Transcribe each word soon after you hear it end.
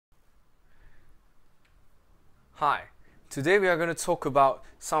Hi, today we are going to talk about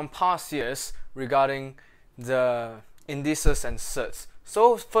some past years regarding the indices and surds.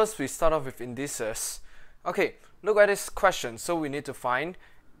 So first we start off with indices. Okay, look at this question. So we need to find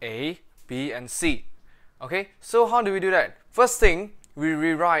A, B and C. Okay, so how do we do that? First thing, we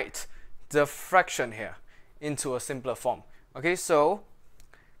rewrite the fraction here into a simpler form. Okay, so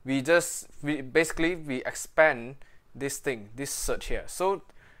we expand this thing, this surd here. So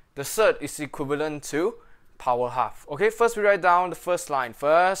the surd is equivalent to power half. Okay, first we write down the first line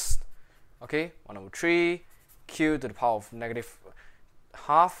first. Okay, 1 over 3 q to the power of negative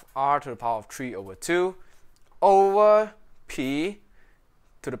half r to the power of 3 over 2 over p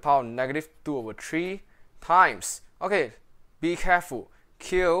to the power of negative 2 over 3 times, okay, be careful,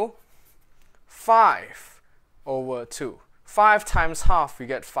 q 5 over 2. 5 times half, we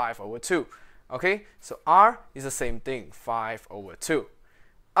get 5 over 2. Okay, so r is the same thing, 5 over 2.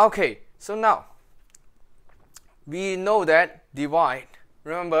 Okay, so now we know that divide,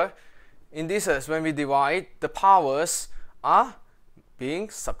 remember, indices, when we divide, the powers are being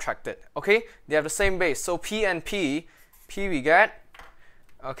subtracted. Okay, they have the same base, so p and p we get,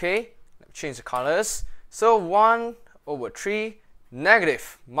 okay, change the colors, so 1 over 3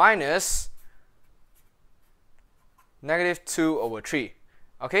 negative minus negative 2 over 3.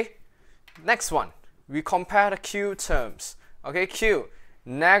 Okay, next one, we compare the q terms. Okay, q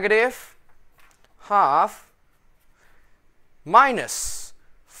negative half minus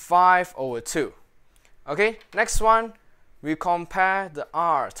 5 over 2. Okay, next one, we compare the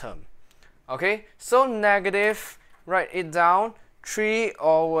r term. Okay, so negative, write it down, 3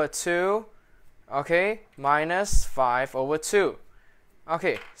 over 2, okay, minus 5 over 2.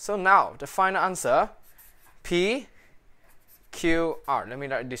 Okay, so now the final answer, p q r. Let me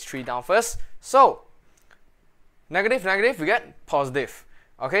write this 3 down first. So negative negative, we get positive.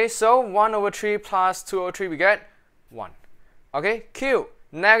 Okay, so 1 over 3 plus 2 over 3, we get 1. Okay, q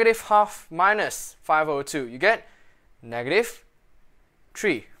negative half minus 5 over 2, you get negative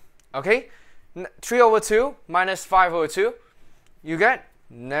 3. Okay, 3 over 2 minus 5 over 2, you get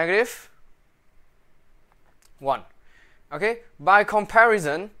negative 1. Okay, by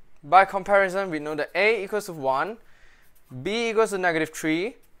comparison, we know that a equals to 1, b equals to negative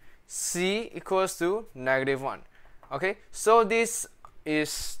 3, c equals to negative 1. Okay, so this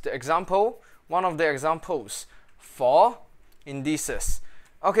is the example, one of the examples for indices.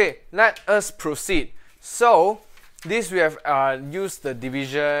 Okay, let us proceed. So this we have used the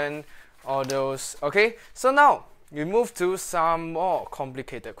division, all those. Okay, so now we move to some more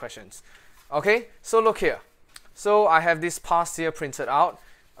complicated questions. Okay, so look here. So I have this past year printed out.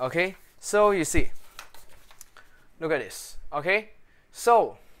 Okay, so you see, look at this. Okay,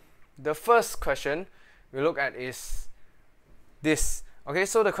 so the first question we look at is this. Okay,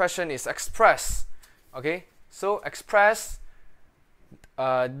 so the question is express. Okay, so express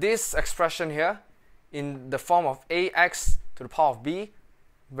this expression here in the form of ax to the power of b,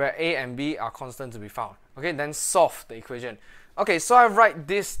 where a and b are constant to be found. Okay, then solve the equation. Okay, so I write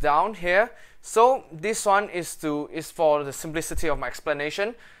this down here. So this one is for the simplicity of my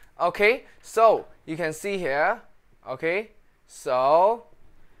explanation. Okay, so you can see here. Okay, so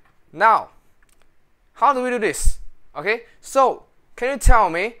now how do we do this? Okay, so can you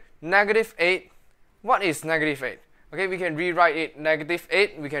tell me negative 8? What is negative 8? Okay, we can rewrite it negative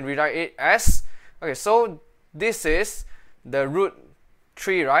 8. We can rewrite it as, okay, so this is the root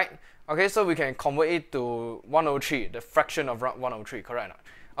 3, right? Okay, so we can convert it to 1 over 3, the fraction of 1 over 3, correct?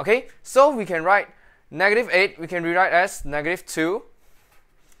 Okay, so we can write negative 8, we can rewrite as negative 2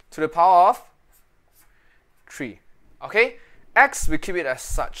 to the power of 3. Okay, x, we keep it as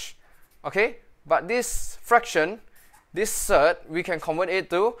such. Okay, but this fraction, this surd, we can convert it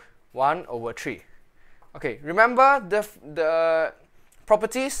to 1 over 3. Okay, remember the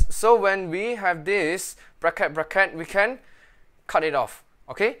properties. So when we have this bracket, we can cut it off.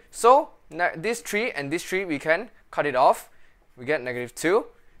 Okay, so this 3 and this 3, we can cut it off. We get negative 2.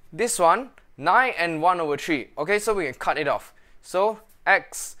 This one, 9 and 1 over 3. Okay, so we can cut it off. So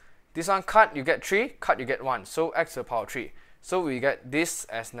x, this one cut, you get 3, cut, you get 1. So x to the power of 3. So we get this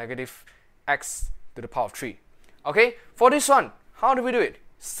as negative x to the power of 3. Okay, for this one, how do we do it?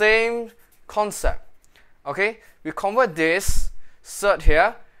 Same concept. Okay, we convert this surd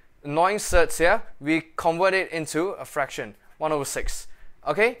here, annoying surds here, we convert it into a fraction, 1 over 6.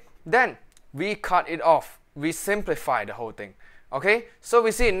 Okay, then we cut it off, we simplify the whole thing. Okay, so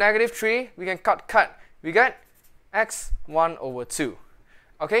we see negative 3, we can cut, we get x 1 over 2.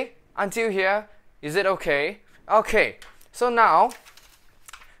 Okay, until here, is it okay? Okay, so now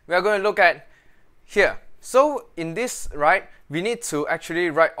we are going to look at here. So in this, right, we need to actually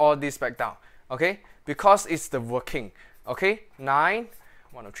write all this back down. okay, because it's the working. Okay, 9,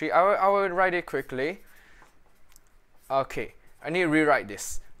 103. I will write it quickly. Okay, I need to rewrite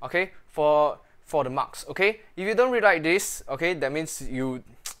this, okay, for the marks. Okay, if you don't rewrite this, okay, that means you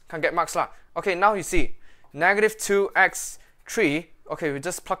can't get marks lah. Okay, now you see negative 2x3, okay, we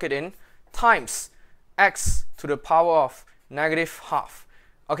just plug it in, times x to the power of negative half.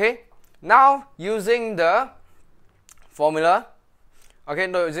 Okay, now using the formula, okay,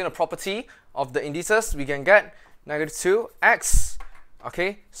 no, using the property of the indices, we can get negative 2x.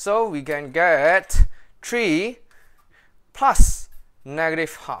 Okay, so we can get 3 plus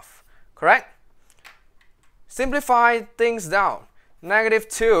negative half, correct? Simplify things down. Negative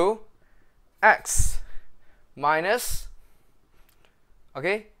 2x minus,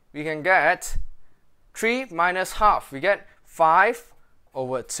 okay, we can get 3 minus half, we get 5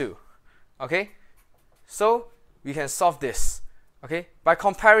 over 2. Okay, so we can solve this. Okay, by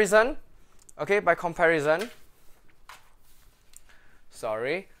comparison, okay, by comparison,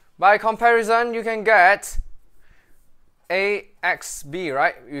 you can get a x b,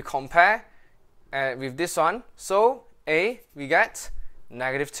 right? We compare with this one. So a we get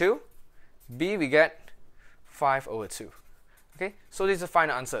negative 2, b we get 5 over 2. Okay, so this is the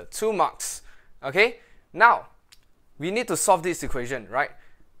final answer, 2 marks. Okay, now we need to solve this equation, right?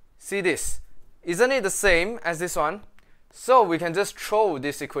 See this, isn't it the same as this one? So we can just throw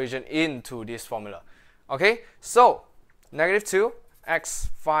this equation into this formula. Okay, so negative 2 x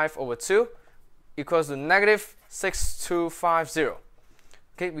 5 over 2 equals to negative 6250.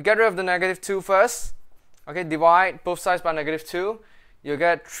 Okay, we get rid of the negative 2 first. Okay, divide both sides by negative 2, you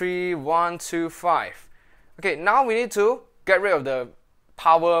get 3125. Okay, now we need to get rid of the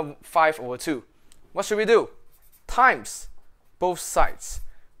power 5 over 2. What should we do? Times both sides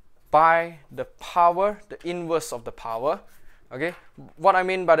by the power, the inverse of the power. Okay, what I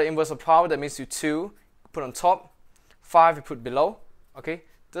mean by the inverse of power, that means you 2 put on top, 5 you put below. Okay,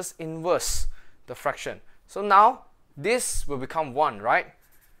 just inverse the fraction. So now this will become 1, right?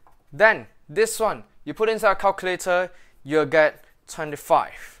 Then this one you put inside a calculator, you'll get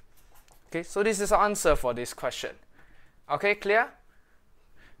 25. Okay, so this is the answer for this question. Okay, clear?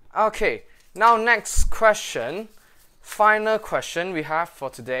 Okay, now next question, final question we have for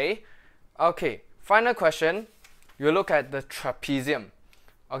today. Okay, final question, you look at the trapezium.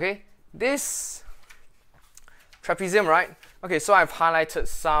 Okay, this trapezium, right? Okay, so I've highlighted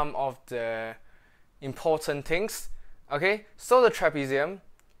some of the important things. Okay, so the trapezium,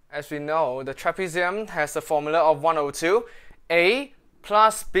 as we know, the trapezium has a formula of 1 over 2 a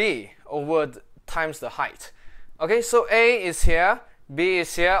plus b over times the height. Okay, so a is here, b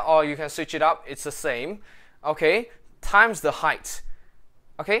is here, or you can switch it up, it's the same. Okay, times the height.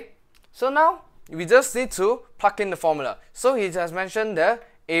 Okay, so now we just need to plug in the formula. So he has mentioned the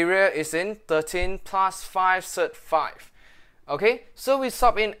area is in 13 plus 5 third 5. Okay, so we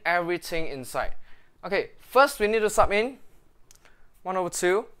sub in everything inside. Okay, first we need to sub in 1 over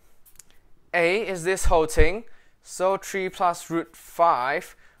 2. A is this whole thing, so 3 plus root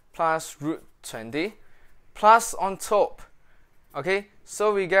 5 plus root 20 plus on top. Okay,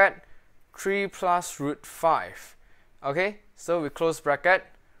 so we get 3 plus root 5. Okay, so we close bracket,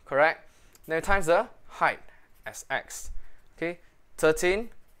 correct? Then times the height as x. Okay, 13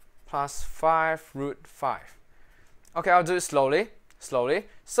 plus 5 root 5. Okay, I'll do it slowly.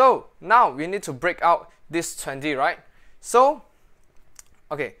 So now we need to break out this 20, right? So,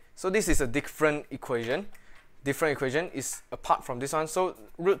 okay, so this is a different equation. Different equation is apart from this one. So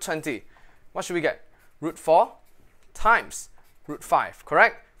root 20, what should we get? Root 4 times root 5,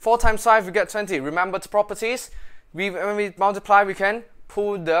 correct? 4 times 5, we get 20. Remember the properties? When we multiply, we can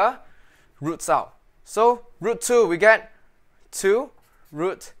pull the roots out. So root 2, we get 2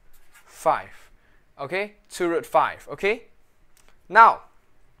 root 5. Okay, 2 root 5. Okay, now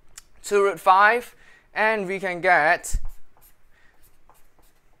 2 root 5, and we can get,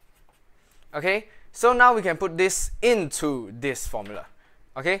 okay, so now we can put this into this formula.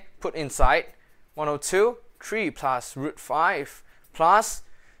 Okay, put inside 102, 3 plus root 5 plus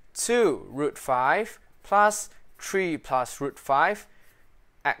 2 root 5 plus 3 plus root 5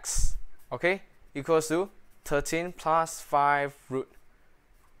 x, okay, equals to 13 plus 5 root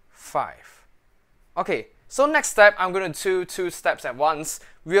 5. Okay, so next step, I'm going to do 2 steps at once.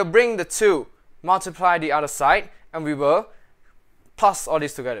 We'll bring the 2, multiply the other side, and we will plus all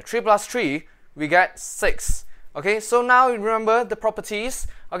this together. 3 plus 3, we get 6. Okay, so now you remember the properties.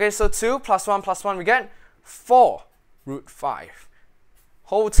 Okay, so 2 plus 1 plus 1, we get 4 root 5.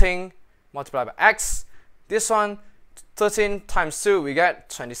 Whole thing multiplied by x. This one, 13 times 2, we get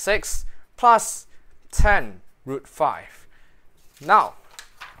 26 plus 10 root 5. Now,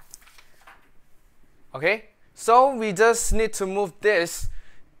 Okay, so we just need to move this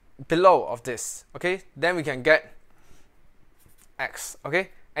below of this. Okay, then we can get x. Okay,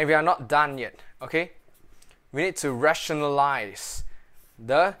 and we are not done yet. Okay, we need to rationalize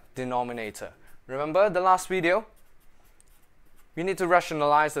the denominator. Remember the last video? We need to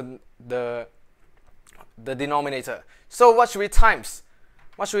rationalize the denominator. So what should we times?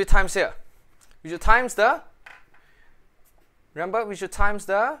 What should we times here? We should times the, remember, we should times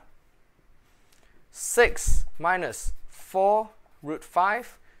the 6 minus 4 root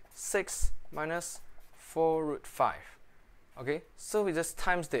 5, 6 minus 4 root 5. Okay, so we just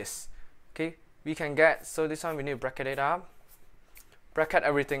times this. Okay, we can get, so this one we need to bracket it up, bracket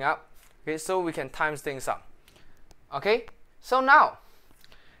everything up. Okay, so we can times things up. Okay, so now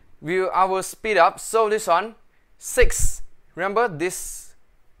I will speed up. So this one, 6, remember this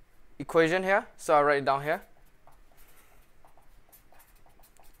equation here, so I'll write it down here.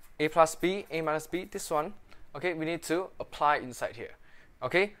 A plus b, a minus b, this one. Okay, we need to apply inside here.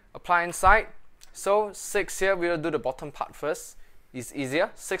 Okay, apply inside. So 6 here, we will do the bottom part first. It's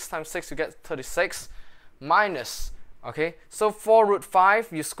easier. 6 times 6, you get 36 minus. Okay, so 4 root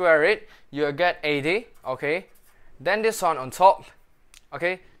 5, you square it, you get 80. Okay, then this one on top.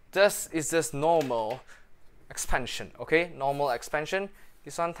 Okay, this is just normal expansion. Okay, normal expansion.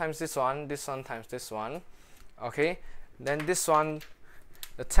 This one times this one times this one. Okay, then this one,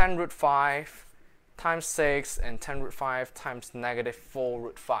 the 10 root 5 times 6 and 10 root 5 times negative 4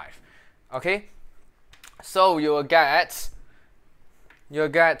 root 5. Okay, so you will get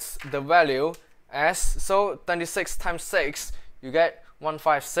the value as, so 26 times 6, you get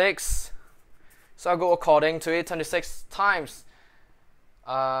 156. So I'll go according to it. 26 times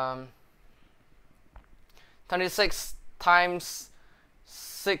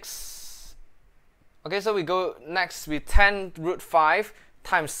 6. Okay, so we go next with 10 root 5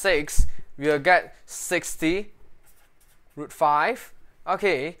 times 6, we will get 60 root 5.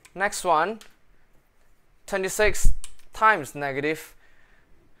 Okay, next one, 26 times negative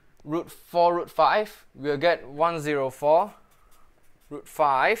root 4 root 5, we will get 104 root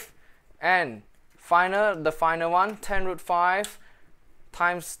 5. And the final one, 10 root 5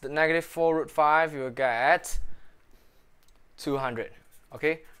 times the negative 4 root 5, you will get 200.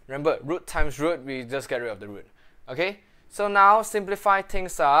 Okay, remember, root times root, we just get rid of the root. Okay, so now simplify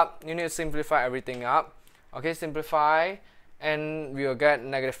things up. You need to simplify everything up. Okay, simplify, and we will get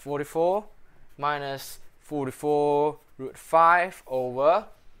negative 44 minus 44 root 5 over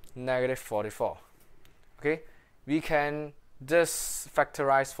negative 44. Okay, we can just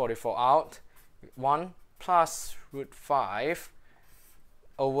factorize 44 out. 1 plus root 5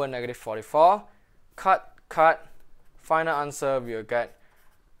 over negative 44. Cut. Final answer, we will get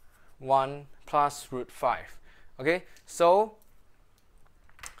 1 plus root 5. Okay, so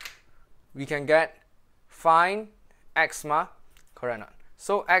we can find x ma, correct not?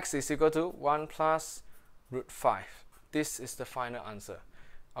 So x is equal to 1 plus root 5. This is the final answer.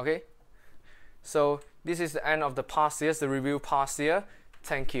 Okay, so this is the end of the past years, the review past year.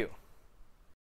 Thank you.